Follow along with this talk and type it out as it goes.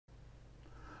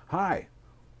Hi,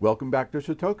 welcome back to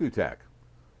Shotoku Tech.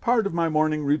 Part of my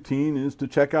morning routine is to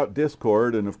check out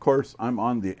Discord, and of course I'm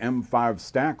on the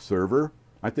M5Stack server.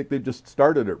 I think they just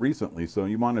started it recently, so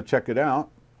you want to check it out.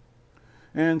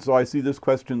 And so I see this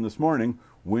question this morning: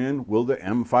 when will the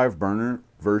M5Burner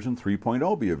version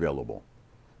 3.0 be available?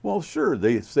 Well, sure,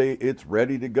 they say it's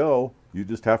ready to go. You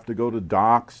just have to go to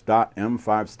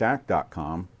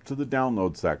docs.m5stack.com to the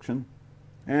download section.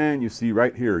 And you see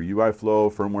right here, UI Flow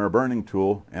Firmware Burning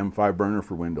Tool, M5Burner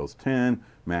for Windows 10,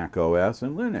 Mac OS,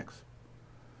 and Linux.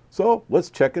 So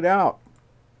let's check it out.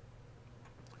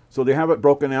 So they have it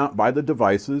broken out by the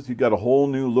devices. You got a whole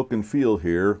new look and feel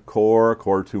here: Core,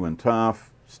 Core 2 and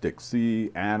Tough, Stick C,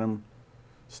 Atom,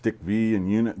 Stick V,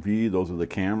 and Unit V. Those are the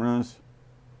cameras.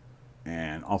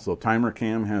 And also Timer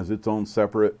Cam has its own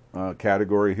separate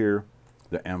category here.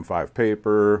 The M5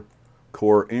 Paper,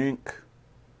 Core Ink,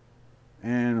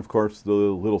 and of course the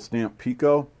little stamp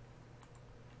Pico.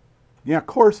 Yeah,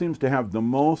 Core seems to have the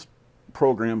most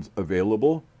programs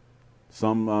available.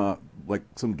 Some like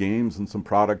some games and some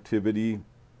productivity,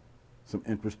 some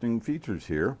interesting features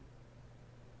here.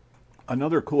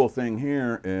 Another cool thing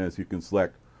here is you can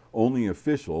select only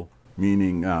official,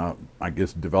 meaning I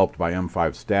guess developed by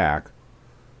M5Stack.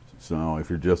 So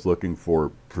if you're just looking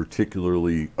for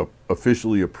particularly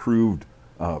officially approved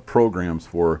programs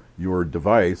for your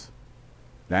device,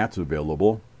 that's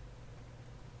available.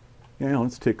 Yeah,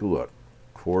 let's take a look.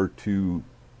 Core 2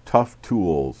 Tough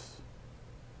Tools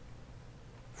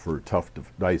for tough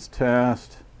device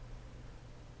test.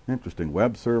 Interesting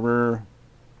web server.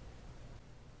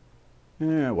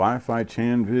 Yeah, Wi-Fi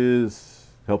ChanViz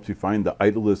helps you find the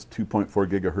idlest 2.4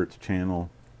 gigahertz channel.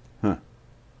 Huh,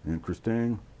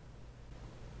 interesting.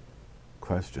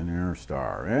 Questionnaire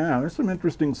star. Yeah, there's some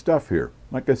interesting stuff here.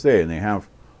 Like I say, and they have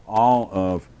all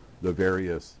of the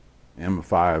various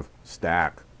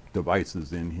M5Stack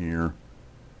devices in here,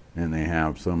 and they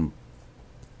have some,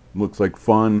 looks like,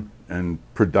 fun and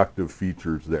productive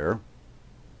features there.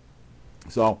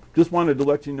 So just wanted to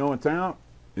let you know it's out.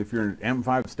 If you're an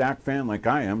M5Stack fan like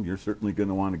I am, you're certainly going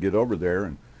to want to get over there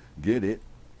and get it.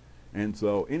 And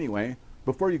so anyway,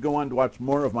 before you go on to watch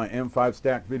more of my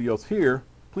M5Stack videos here,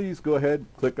 please go ahead,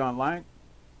 click on like,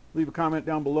 leave a comment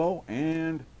down below,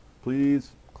 and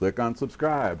please click on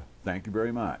subscribe. Thank you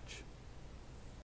very much.